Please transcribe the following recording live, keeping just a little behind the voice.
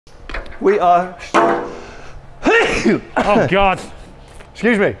We are... Oh God.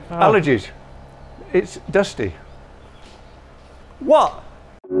 Excuse me, allergies. It's dusty. What?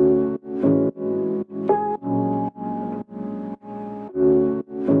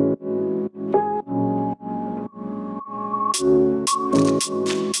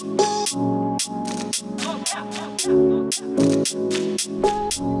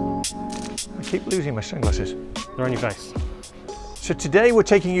 I keep losing my sunglasses. They're on your face. So today we're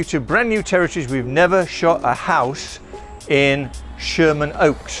taking you to brand new territories. We've never shot a house in Sherman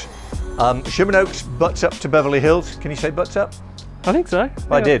Oaks. Sherman Oaks butts up to Beverly Hills. Can you say butts up? I think so.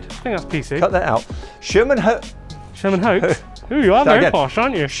 I did. I think that's PC. Cut that out. Sherman Oaks. Ooh, you are very posh,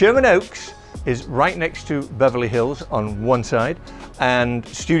 aren't you? Sherman Oaks is right next to Beverly Hills on one side, and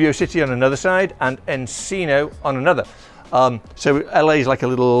Studio City on another side, and Encino on another. So LA is like a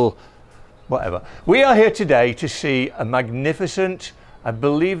little whatever. We are here today to see a magnificent, I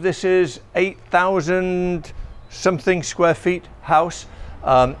believe this is 8,000 something square feet house.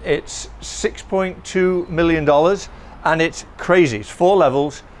 It's $6.2 million and it's crazy. It's 4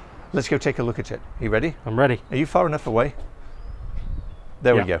 levels. Let's go take a look at it. Are you ready? I'm ready. Are you far enough away?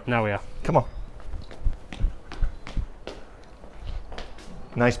 There we go. Now we are. Come on.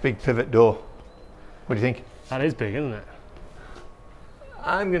 Nice big pivot door. What do you think? That is big, isn't it?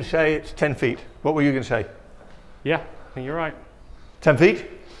 I'm going to say it's 10 feet. What were you going to say? Yeah, I think you're right. 10 feet?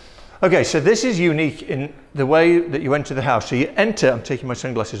 Okay, so this is unique in the way that you enter the house. So you enter, I'm taking my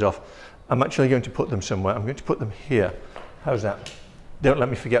sunglasses off. I'm actually going to put them somewhere. I'm going to put them here. How's that? Don't let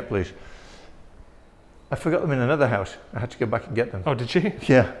me forget, please. I forgot them in another house. I had to go back and get them. Oh, did you?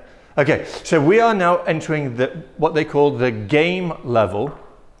 Yeah. Okay, so we are now entering what they call the game level.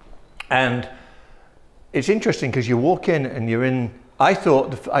 And it's interesting because you walk in and you're in, I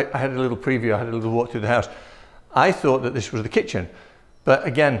thought, I had a little preview, I had a little walk through the house. I thought that this was the kitchen. But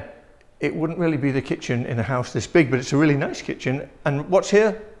again, it wouldn't really be the kitchen in a house this big, but it's a really nice kitchen. And what's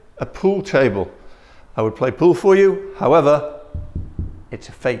here? A pool table. I would play pool for you. However, it's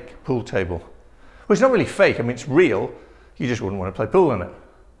a fake pool table. Well, it's not really fake. I mean, it's real. You just wouldn't want to play pool in it.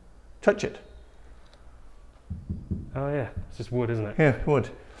 Touch it. Oh yeah, it's just wood, isn't it? Yeah, wood.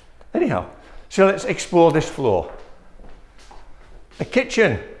 Anyhow, so let's explore this floor. A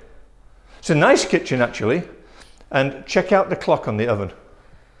kitchen. It's a nice kitchen, actually. And check out the clock on the oven.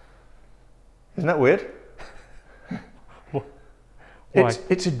 Isn't that weird? Why?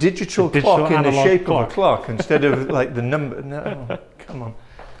 It's a digital clock in the shape of a clock instead of like the number. No, come on.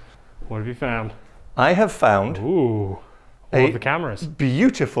 What have you found? I have found the cameras.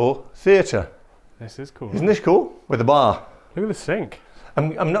 Beautiful theatre. This is cool. Isn't this cool? With a bar. Look at the sink.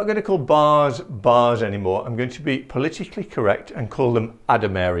 I'm not going to call bars anymore. I'm going to be politically correct and call them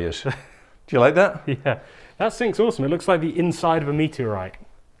Adam areas. Do you like that? Yeah. That sink's awesome. It looks like the inside of a meteorite.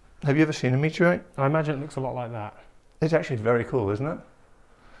 Have you ever seen a meteorite? I imagine it looks a lot like that. It's actually very cool, isn't it?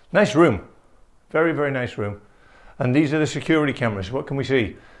 Nice room. Very, very nice room. And these are the security cameras. What can we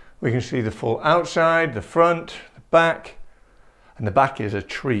see? We can see the full outside, the front, the back. And the back is a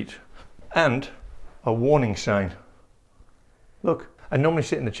treat. And a warning sign. Look, I normally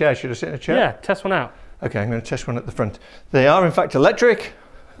sit in the chair. Should I sit in a chair? Yeah, test one out. Okay, I'm going to test one at the front. They are in fact electric.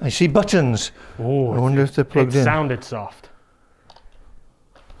 I see buttons. Oh, I wonder if they're plugged in. It sounded soft.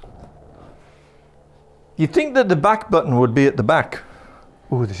 You'd think that the back button would be at the back.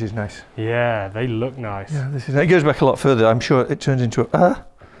 Oh, this is nice. Yeah, they look nice. Yeah, this is. It goes back a lot further. I'm sure it turns into a.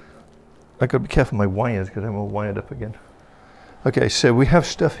 I got to be careful with my wires because I'm all wired up again. Okay, so we have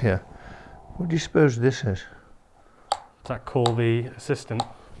stuff here. What do you suppose this is? Does that call the assistant?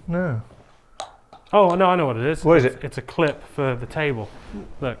 No. Oh no, I know what it is. What is it? It's a clip for the table.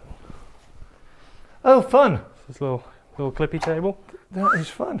 Look. Oh, fun! This little clippy table. That is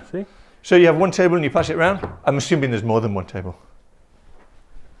fun. See? So you have one table and you pass it around? I'm assuming there's more than one table.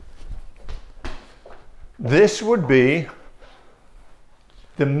 This would be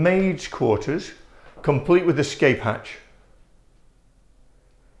the maid's quarters, complete with escape hatch.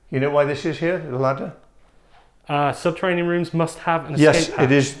 You know why this is here, the ladder? Subterranean rooms must have an escape hatch. Yes,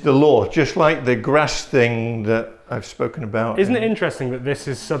 it is the law, just like the grass thing that I've spoken about. Isn't it interesting that this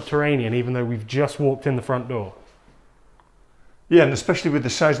is subterranean even though we've just walked in the front door? Yeah, and especially with the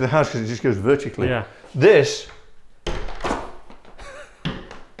size of the house because it just goes vertically. Yeah. This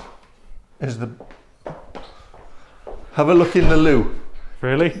is the... Have a look in the loo.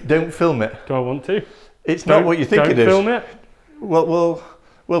 Really? Don't film it. Do I want to? It's not what you think it is. Don't film it? Well,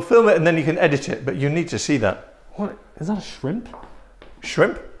 we'll film it and then you can edit it, but you need to see that. What? Is that a shrimp?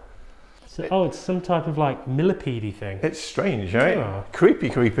 Shrimp? So, oh, it's some type of like millipede thing. It's strange, right? Oh. Creepy.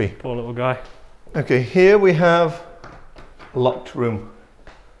 Poor little guy. Okay, here we have locked room.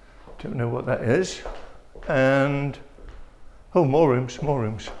 Don't know what that is. And, oh, more rooms, more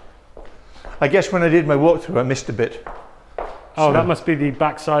rooms. I guess when I did my walkthrough, I missed a bit. Oh, So, that must be the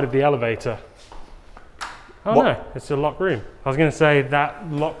back side of the elevator. Oh what? no, it's a locked room. I was going to say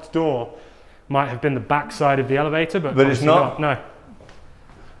that locked door might have been the back side of the elevator, but it's not. No.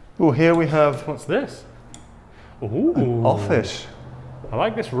 Oh, here we have What's this? Ooh. an office. I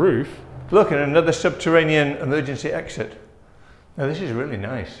like this roof. Look, and another subterranean emergency exit. Now this is really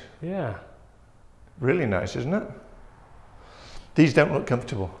nice. Yeah. Really nice, isn't it? These don't look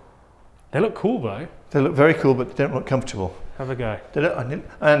comfortable. They look cool though. They look very cool, but they don't look comfortable. Have a go.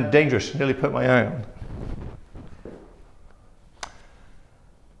 And dangerous. Nearly put my eye on.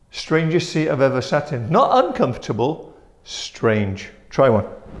 Strangest seat I've ever sat in. Not uncomfortable, strange. Try one.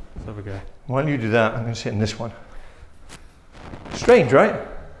 Let's have a go. While you do that, I'm going to sit in this one. Strange, right?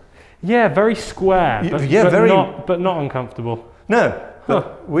 Yeah, very square, but not uncomfortable. No,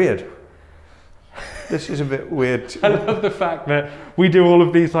 but weird. This is a bit weird. I love the fact that we do all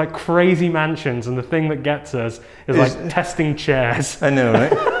of these like crazy mansions, and the thing that gets us is like testing chairs. I know,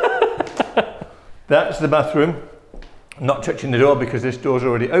 right? That's the bathroom. Not touching the door because this door's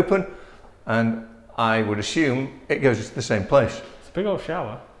already open, and I would assume it goes to the same place. It's a big old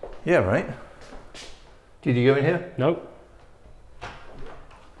shower. Yeah, right. Did you go in here? Nope.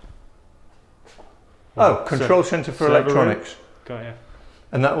 Oh, control center for electronics. Got here.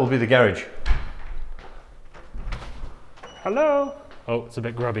 And that will be the garage. Hello. Oh, it's a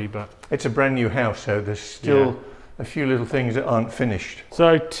bit grubby, but It's a brand new house, so there's still a few little things that aren't finished.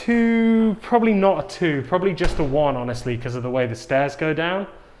 so two, probably not a two, probably just a one, honestly, because of the way the stairs go down.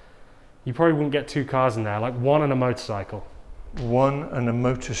 You probably wouldn't get two cars in there, like one and a motorcycle. One and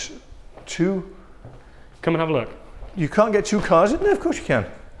a two. Come and have a look. You can't get two cars in there? Of course you can.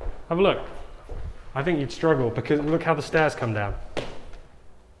 Have a look. I think you'd struggle because look how the stairs come down.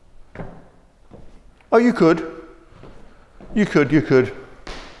 Oh, you could. You could.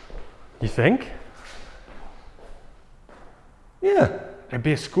 You think? Yeah. It'd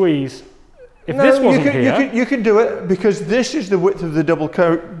be a squeeze. If No, this wasn't here... you could do it because this is the width of the double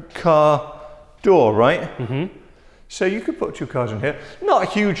car door, right? Mm-hmm. So you could put two cars in here.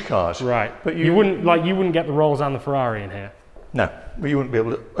 Not huge cars. Right. But you wouldn't get the Rolls and the Ferrari in here. No, but you wouldn't be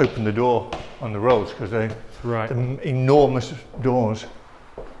able to open the door on the Rolls because they're enormous doors.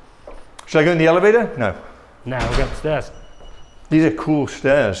 Should I go in the elevator? No. Now we'll get the stairs. These are cool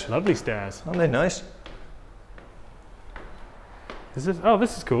stairs. Lovely stairs. Aren't they nice? Is this? Oh,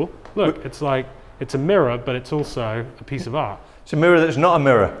 this is cool. Look, it's like, it's a mirror, but it's also a piece of art. It's a mirror that's not a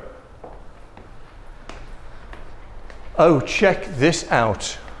mirror. Oh, check this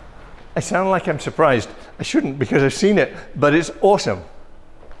out. I sound like I'm surprised. I shouldn't because I've seen it, but it's awesome.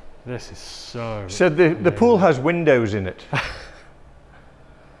 This is so... So the pool has windows in it.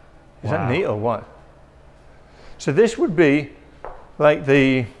 Is that neat or what? So this would be like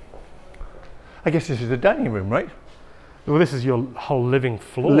I guess this is the dining room, right? Well, this is your whole living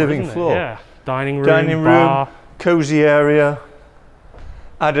floor, Living isn't floor. It? Yeah. Dining room, bar. Cozy area,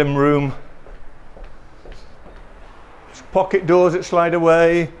 Adam room. Pocket doors that slide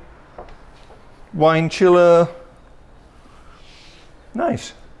away. Wine chiller.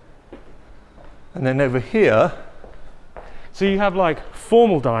 Nice. And then over here. So you have like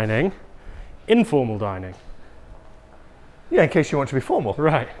formal dining, informal dining. Yeah, in case you want to be formal.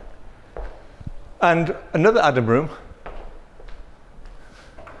 Right. And another Adam room.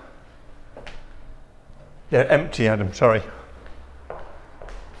 They're empty, Adam, sorry.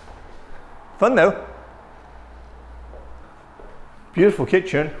 Fun though. Beautiful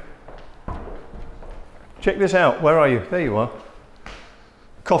kitchen. Check this out. Where are you? There you are.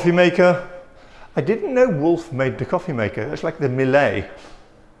 Coffee maker. I didn't know Wolf made the coffee maker. It's like the Millet.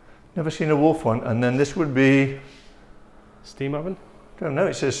 Never seen a Wolf one. And then this would be... Steam oven? Don't know.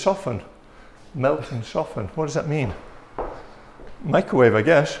 It says soften. Melt and soften. What does that mean? Microwave, I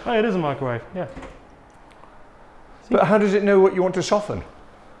guess. Oh, it is a microwave, yeah. But how does it know what you want to soften?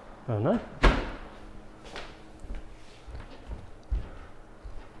 I don't know.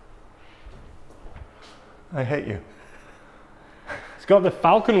 I hate you. It's got the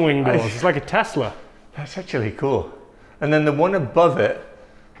falcon wing doors. It's like a Tesla. That's actually cool. And then the one above it,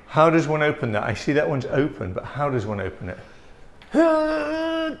 how does one open that? I see that one's open, but how does one open it?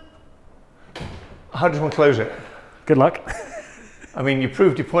 How does one close it? Good luck. I mean, you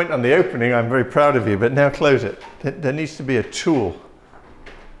proved your point on the opening. I'm very proud of you, but now close it. There needs to be a tool.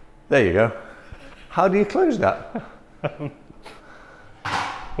 There you go. How do you close that?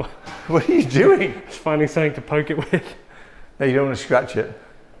 What are you doing? Just finding something to poke it with. No, you don't want to scratch it.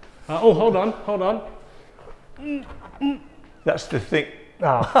 Oh, hold on, hold on. That's the thing.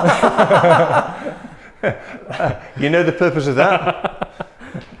 Oh. You know the purpose of that?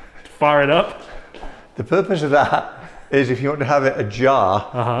 Fire it up. The purpose of that is if you want to have it ajar,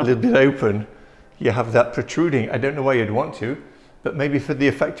 a little bit open, you have that protruding. I don't know why you'd want to, but maybe for the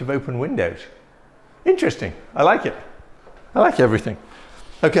effect of open windows. Interesting. I like it. I like everything.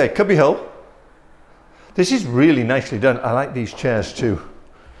 Okay, cubby hole. This is really nicely done. I like these chairs too.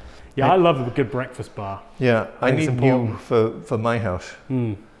 Yeah, I love a good breakfast bar. Yeah, I think it's need new for my house.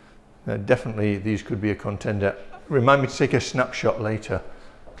 Definitely these could be a contender. Remind me to take a snapshot later.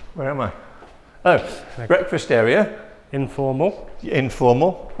 Where am I? Oh, breakfast area. Informal.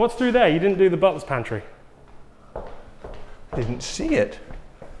 Informal. What's through there? You didn't do the butler's pantry. Didn't see it.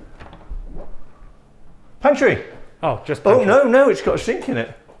 Pantry. Oh, just pantry. Oh, no, it's got a sink in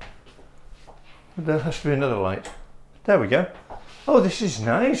it. There has to be another light. There we go. Oh, this is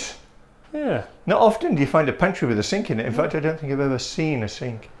nice. Yeah. Not often do you find a pantry with a sink in it. In fact, I don't think I've ever seen a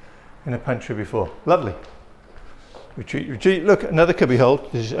sink in a pantry before. Lovely. Retreat, retreat. Look, another cubby hole.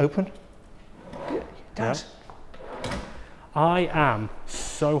 This is open. Yeah, it does. Yeah. I am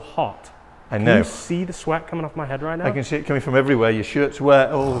so hot. I know. Can you see the sweat coming off my head right now? I can see it coming from everywhere. Your shirt's wet.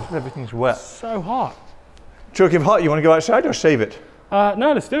 Oh, everything's wet. So hot. Talking of hot, you want to go outside or save it?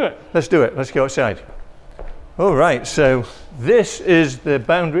 No, let's do it. Let's do it. Let's go outside. All right, so this is the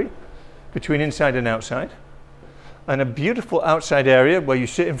boundary between inside and outside, and a beautiful outside area where you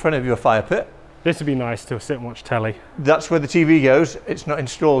sit in front of your fire pit. This would be nice to sit and watch telly. That's where the TV goes. It's not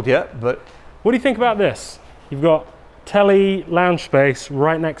installed yet, but... What do you think about this? You've got telly lounge space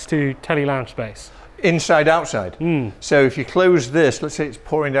right next to telly lounge space. Inside, outside. So if you close this, let's say it's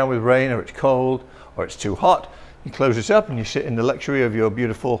pouring down with rain, or it's cold, or it's too hot, you close this up and you sit in the luxury of your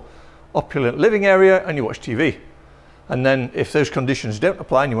beautiful opulent living area and you watch TV. And then if those conditions don't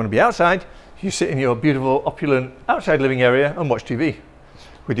apply and you want to be outside, you sit in your beautiful opulent outside living area and watch TV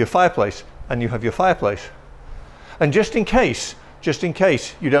with your fireplace, and you have your fireplace. And just in case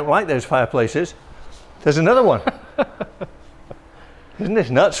you don't like those fireplaces, there's another one. Isn't this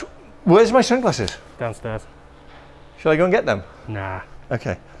nuts? Where's my sunglasses? Downstairs. Shall I go and get them? Nah.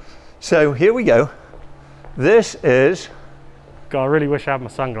 Okay. So here we go. This is... God, I really wish I had my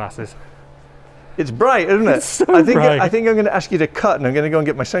sunglasses. It's bright, isn't it? It's so bright. I think I'm going to ask you to cut, and I'm going to go and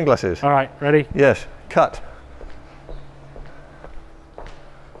get my sunglasses. All right, ready? Yes, cut.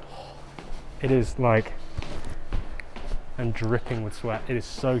 It is like, I'm dripping with sweat. It is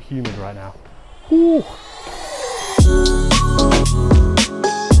so humid right now. Ooh.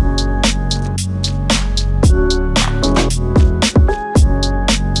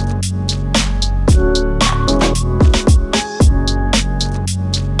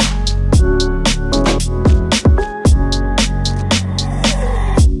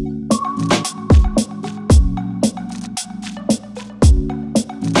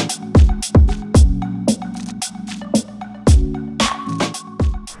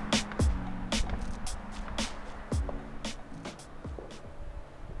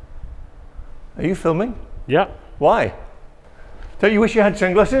 Are you filming? Yeah. Why? Don't you wish you had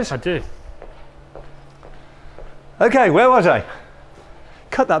sunglasses? I do. Okay, where was I?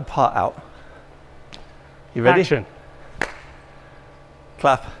 Cut that part out. You ready? Action.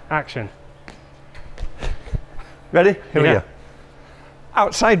 Clap. Action. Ready? Here we Yeah. go.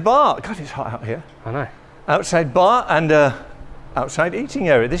 Outside bar. God, it's hot out here. I know. Outside bar and outside eating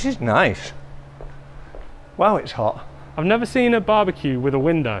area. This is nice. Wow, it's hot. I've never seen a barbecue with a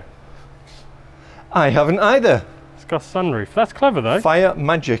window. I haven't either. It's got a sunroof. That's clever though. Fire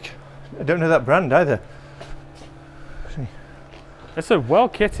Magic. I don't know that brand either. See. It's a well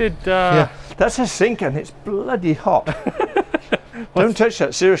kitted. Yeah, that's a sink and it's bloody hot. Don't touch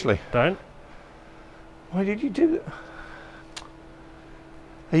that, seriously. Don't. Why did you do that?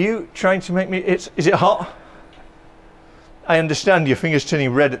 Are you trying to make me... Is it hot? I understand your finger's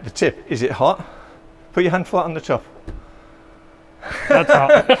turning red at the tip. Is it hot? Put your hand flat on the top. That's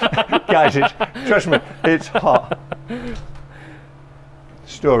hot. Guys, trust me, it's hot.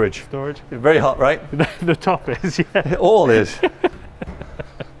 Storage. Storage. It's very hot, right? The top is, yeah. It all is.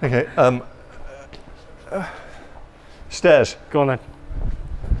 Okay. Stairs. Go on then.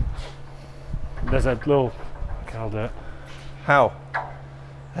 There's a little... Okay, I'll do it. How?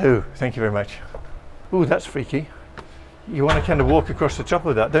 Oh, thank you very much. Ooh, that's freaky. You want to kind of walk across the top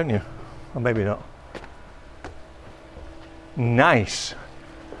of that, don't you? Or maybe not. Nice.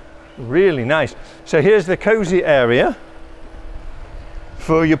 Really nice. So here's the cozy area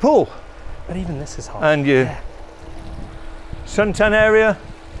for your pool. But even this is hot. And your suntan area.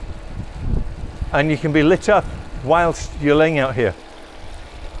 And you can be lit up whilst you're laying out here.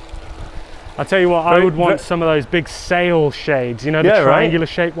 I tell you what, I would want some of those big sail shades, you know, the triangular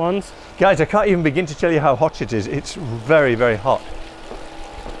shaped ones. Guys, I can't even begin to tell you how hot it is. It's very, very hot.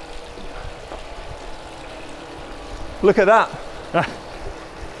 Look at that.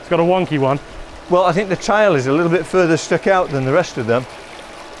 It's got a wonky one. Well, I think the tile is a little bit further stuck out than the rest of them.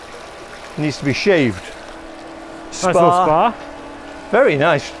 It needs to be shaved. Nice little spa. Very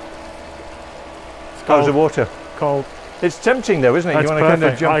nice. How's the water? Cold. It's tempting though, isn't it? That's you want to kind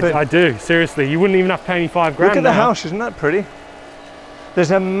of jump in. I do, seriously. You wouldn't even have to pay me $5 grand. Look at the house, isn't that pretty?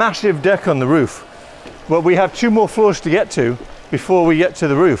 There's a massive deck on the roof. Well, we have 2 more floors to get to before we get to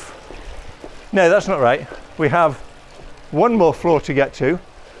the roof. No, that's not right. We have 1 more floor to get to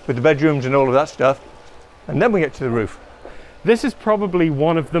with the bedrooms and all of that stuff, and then we get to the roof. This is probably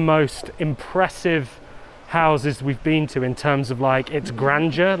one of the most impressive houses we've been to in terms of like its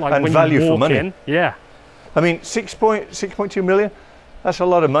grandeur, like and when value you walk for money. in. Yeah. I mean, 6.2 million, that's a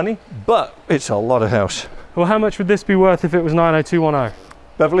lot of money, but it's a lot of house. Well, how much would this be worth if it was 90210?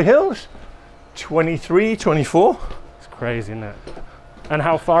 Beverly Hills, 23, 24. It's crazy, isn't it? And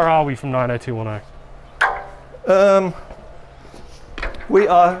how far are we from 90210? We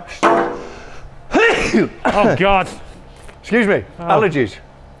are... Oh God. Excuse me, allergies.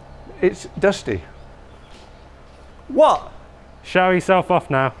 It's dusty. What? Show yourself off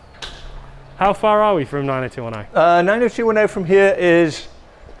now. How far are we from 90210? 90210 from here is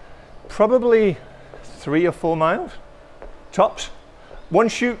probably 3 or 4 miles, tops. 1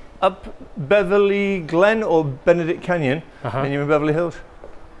 shoot up Beverly Glen or Benedict Canyon, and you're in Beverly Hills.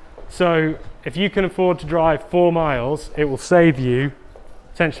 So if you can afford to drive 4 miles, it will save you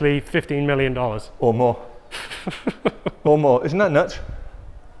essentially $15 million. Or more. Or more. Isn't that nuts?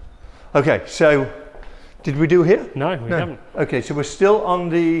 Okay, so did we do here? No, we haven't. Okay, so we're still on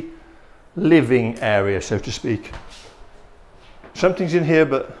the living area, so to speak. Something's in here,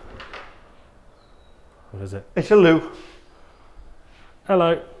 but... What is it? It's a loo.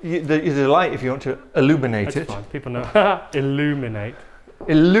 Hello. There's a light if you want to illuminate it. Fine. People know. Illuminate.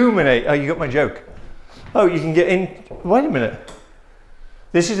 Illuminate. Oh, you got my joke. Oh, you can get in. Wait a minute.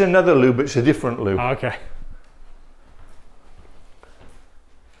 This is another loo, but it's a different loo. Oh, okay.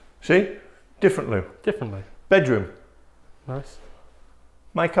 See? Different loo. Differently. Bedroom. Nice.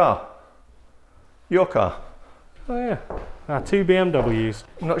 My car. Your car. Oh yeah. 2 BMWs.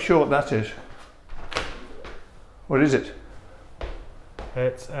 I'm not sure what that is. What is it?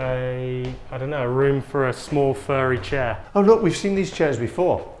 It's a, I don't know, a room for a small furry chair. Oh look, we've seen these chairs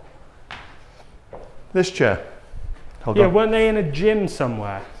before. This chair. Hold Yeah, on. weren't they in a gym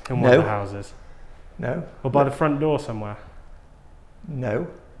somewhere in one of the houses? No. Or by the front door somewhere? No.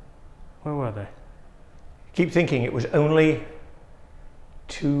 Where were they? Keep thinking it was only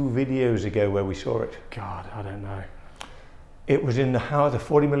 2 videos ago where we saw it. God, I don't know. It was in the house, the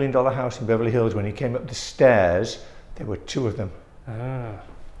 $40 million house in Beverly Hills. When you came up the stairs, there were 2 of them. Ah.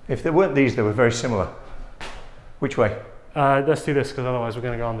 If there weren't these, they were very similar. Which way? Let's do this, because otherwise we're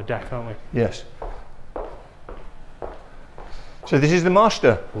going to go on the deck, aren't we? Yes. So this is the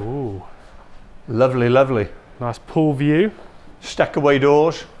master. Ooh. Lovely, lovely. Nice pool view. Stack away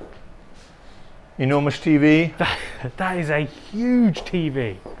doors. Enormous TV. That is a huge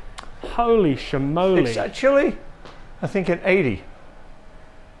TV. Holy shamoly. It's actually, I think, an 80.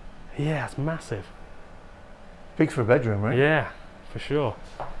 Yeah, it's massive. Big for a bedroom, right? Yeah, for sure.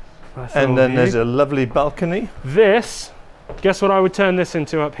 Nice and then view. there's a lovely balcony. This, guess what I would turn this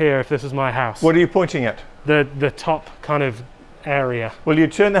into up here if this was my house? What are you pointing at? The top kind of area. Well,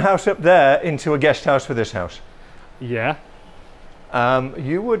 you'd turn the house up there into a guest house for this house. Yeah.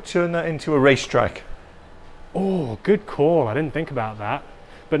 You would turn that into a racetrack. Oh, good call. I didn't think about that.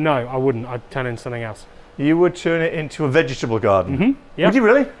 But no, I wouldn't. I'd turn it into something else. You would turn it into a vegetable garden. Mm-hmm. Yeah. Would you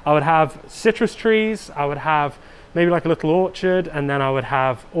really? I would have citrus trees. I would have maybe like a little orchard, and then I would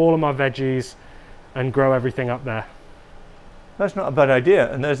have all of my veggies and grow everything up there. That's not a bad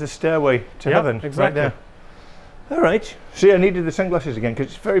idea. And there's the stairway to heaven exactly. right there. All right. See, I needed the sunglasses again because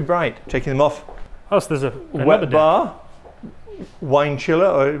it's very bright. Taking them off. Oh, so there's a wet bar, wine chiller,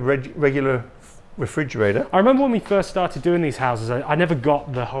 or regular refrigerator. I remember when we first started doing these houses, I never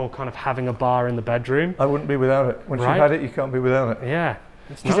got the whole kind of having a bar in the bedroom. I wouldn't be without it. Once you've had it, you can't be without it. Yeah.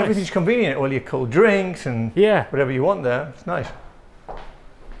 It's Because nice. everything's convenient. All your cold drinks and whatever you want there. It's nice.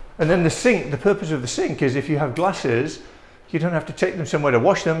 And then the sink, the purpose of the sink is if you have glasses, you don't have to take them somewhere to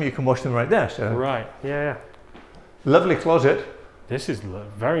wash them. You can wash them right there. So right. Yeah. Lovely closet. This is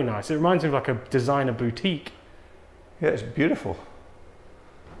very nice. It reminds me of like a designer boutique. Yeah, it's beautiful.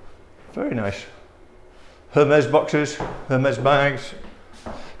 Very nice. Hermes boxes, Hermes bags.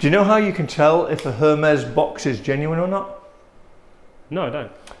 Do you know how you can tell if a Hermes box is genuine or not? No, I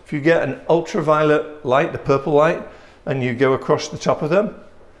don't. if you get an ultraviolet light, the purple light, and you go across the top of them,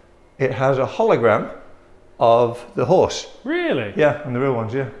 it has a hologram of the horse. Really? Yeah, and the real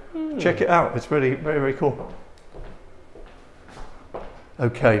ones, yeah. Check it out, it's very, very, very cool.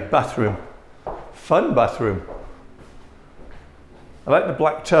 Okay, bathroom. Fun bathroom. I like the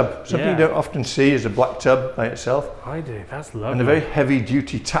black tub. Something you don't often see is a black tub by itself. I do, that's lovely. And a very heavy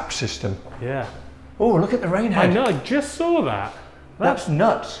duty tap system. Yeah. Oh, look at the rain head. I know, I just saw that. That's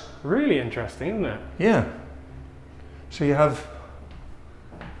nuts. Really interesting, isn't it? Yeah. So you have,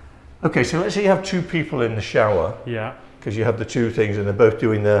 okay, so let's say you have two people in the shower. Yeah. Because you have the two things and they're both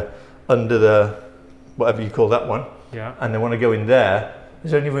doing the, under the, whatever you call that one. Yeah. And they want to go in there.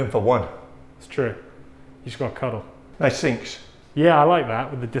 There's only room for one. It's true. You just got to cuddle. Nice sinks. Yeah, I like that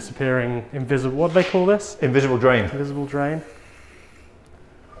with the disappearing invisible, what do they call this? Invisible drain. Invisible drain.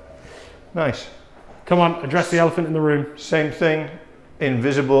 Nice. Come on, address the elephant in the room. Same thing,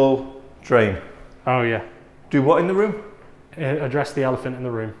 invisible drain. Oh yeah. Do what in the room? Address the elephant in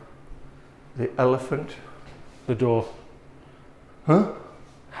the room. The elephant? The door. Huh?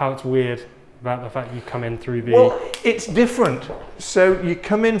 How it's weird about the fact you come in through the... Well, it's different. So you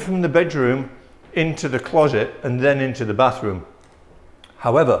come in from the bedroom into the closet and then into the bathroom.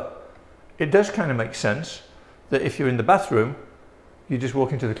 However, it does kind of make sense that if you're in the bathroom, you just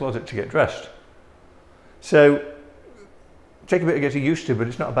walk into the closet to get dressed. So, take a bit to get used to, but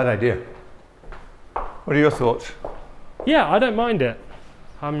it's not a bad idea. What are your thoughts? Yeah, I don't mind it.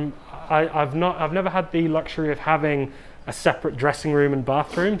 I've never had the luxury of having a separate dressing room and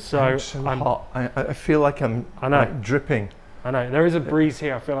bathroom, so I'm hot. I feel like I'm like dripping. I know, there is a breeze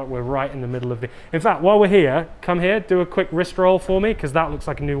here. I feel like we're right in the middle of the... In fact, while we're here, come here, do a quick wrist roll for me, because that looks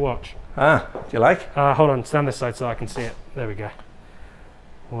like a new watch. Ah, do you like? Hold on, stand this side so I can see it. There we go.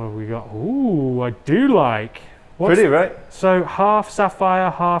 What have we got? Ooh, I do like. Pretty, right? So half sapphire,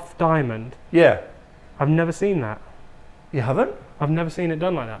 half diamond. Yeah. I've never seen that. You haven't? I've never seen it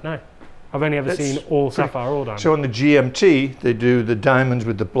done like that, no. I've only ever seen all sapphire, all diamond. So on the GMT, they do the diamonds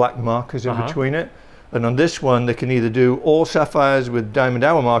with the black markers in between it. And on this one, they can either do all sapphires with diamond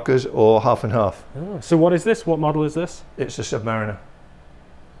hour markers or half and half. Oh, so what is this? What model is this? It's a Submariner.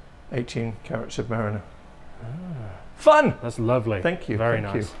 18 karat Submariner. Ah. Fun! That's lovely. Thank you. Very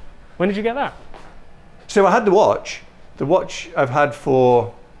nice. You. When did you get that? So I had the watch. The watch I've had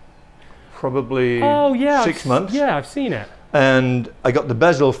for probably 6 months. Yeah, I've seen it. And I got the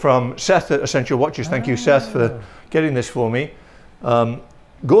bezel from Seth at Essential Watches. Thank you, Seth, for getting this for me.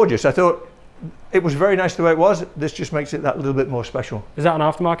 Gorgeous. I thought it was very nice the way it was. This just makes it that little bit more special. Is that an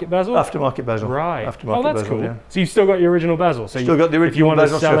aftermarket bezel? Aftermarket bezel. Right. Aftermarket that's bezel, cool. yeah. So you've still got your original bezel? So still got the original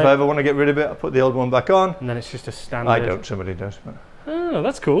bezel, so if I ever want to get rid of it, I put the old one back on. And then it's just a standard... I don't, somebody does. But... Oh,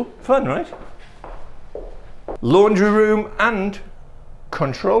 that's cool. Fun, right? Laundry room and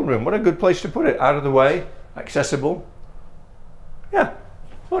control room. What a good place to put it. Out of the way, accessible. Yeah,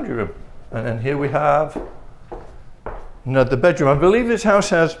 laundry room. And then here we have another bedroom. I believe this house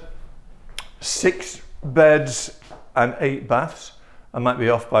has 6 beds and 8 baths. I might be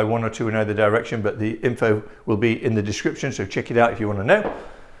off by 1 or 2 in either direction, but the info will be in the description, so check it out if you want to know.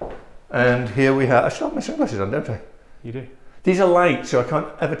 And here we have, I still have my sunglasses on, don't I? You do. These are light, so I can't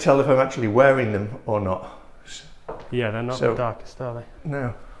ever tell if I'm actually wearing them or not. Yeah, they're not the darkest, are they?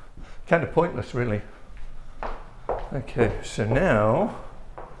 No, kind of pointless, really. Okay, so now,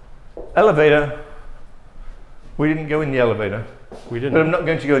 elevator. We didn't go in the elevator. We didn't. But I'm not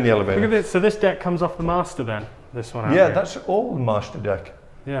going to go in the elevator. Look at this. So this deck comes off the master then? This one out Yeah, here. that's all the master deck.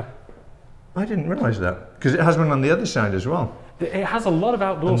 Yeah. I didn't realise that. Because it has one on the other side as well. It has a lot of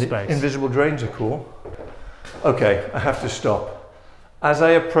outdoor space. Invisible drains are cool. Okay, I have to stop. As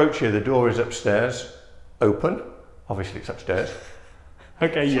I approach here, the door is upstairs, open. Obviously it's upstairs.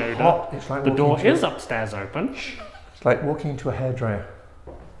 Okay, Yoda. It's like the door is upstairs open. It's like walking into a hairdryer.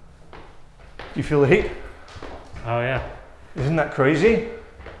 Do you feel the heat? Oh yeah. Isn't that crazy?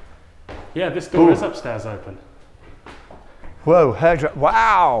 Yeah, this door is upstairs open. Whoa, hairdryer.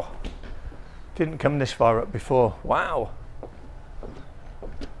 Wow! Didn't come this far up before. Wow.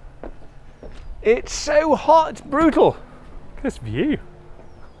 It's so hot, it's brutal. Look at this view.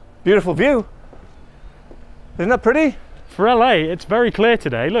 Beautiful view. Isn't that pretty? For LA, it's very clear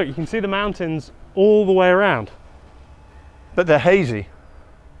today. Look, you can see the mountains all the way around. But they're hazy.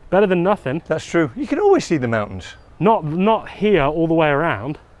 Better than nothing. That's true. You can always see the mountains. Not here all the way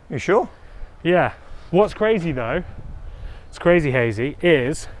around. You sure? Yeah. What's crazy though, it's crazy hazy,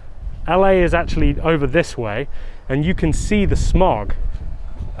 is LA is actually over this way and you can see the smog.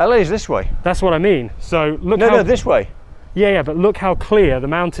 LA is this way. That's what I mean. So look No, this way. Yeah, but look how clear the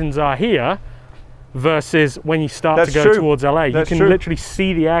mountains are here versus when you start That's to go true. towards LA. You That's can true. literally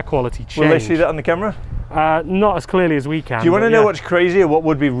see the air quality change. Will they see that on the camera? Not as clearly as we can. Do you want to but know yeah. what's crazy, or what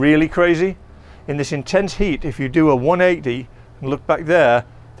would be really crazy? In this intense heat, if you do a 180 and look back there,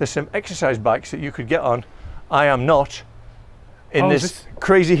 there's some exercise bikes that you could get on. I am not in this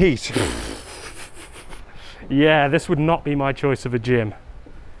crazy heat. Yeah, this would not be my choice of a gym.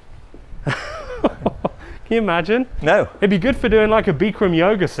 Can you imagine? No. It'd be good for doing like a Bikram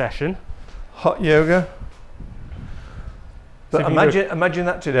yoga session. Hot yoga. But So imagine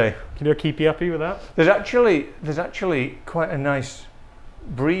that today. Can you do a keepy uppy with that? There's actually quite a nice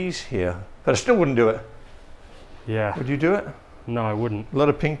breeze here, but I still wouldn't do it. Yeah. Would you do it? No, I wouldn't. A lot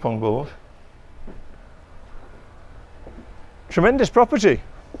of ping pong balls. Tremendous property.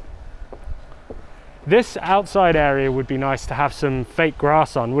 This outside area would be nice to have some fake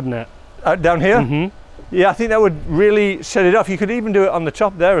grass on, wouldn't it? Down here? Mm-hmm. Yeah, I think that would really set it off. You could even do it on the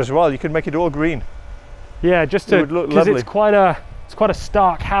top there as well. You could make it all green. Yeah, just to, It would look because lovely. it's quite a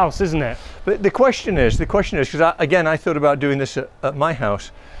stark house, isn't it? But the question is, because I thought about doing this at my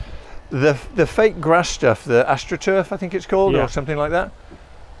house. The fake grass stuff, the AstroTurf, I think it's called, Yeah. or something like that.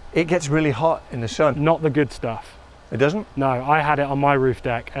 It gets really hot in the sun. Not the good stuff. It doesn't? No, I had it on my roof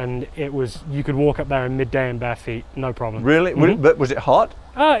deck, and you could walk up there in midday in bare feet, no problem. Really? Mhm. But was it hot?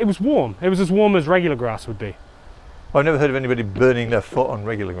 It was warm. It was as warm as regular grass would be. I've never heard of anybody burning their foot on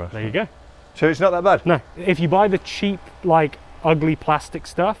regular grass. There you go. So it's not that bad? No, if you buy the cheap, like, ugly plastic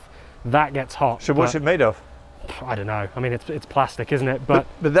stuff, that gets hot. So what's it made of? I don't know. I mean, it's plastic, isn't it? But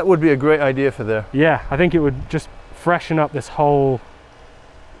But that would be a great idea for there. yeah, I think it would just freshen up this whole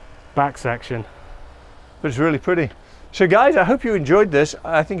back section. But it's really pretty. So guys, I hope you enjoyed this.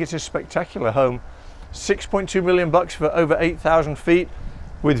 I think it's a spectacular home. 6.2 million bucks for over 8,000 feet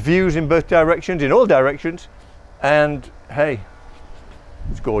with views in both directions, in all directions. And hey,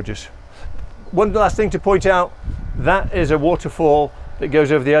 it's gorgeous. One last thing to point out, that is a waterfall that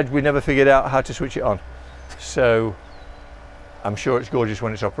goes over the edge. We never figured out how to switch it on. So I'm sure it's gorgeous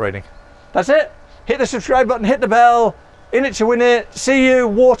when it's operating. That's it. Hit the subscribe button, hit the bell. In it to win it. See you.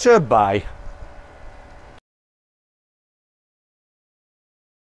 Water. Bye.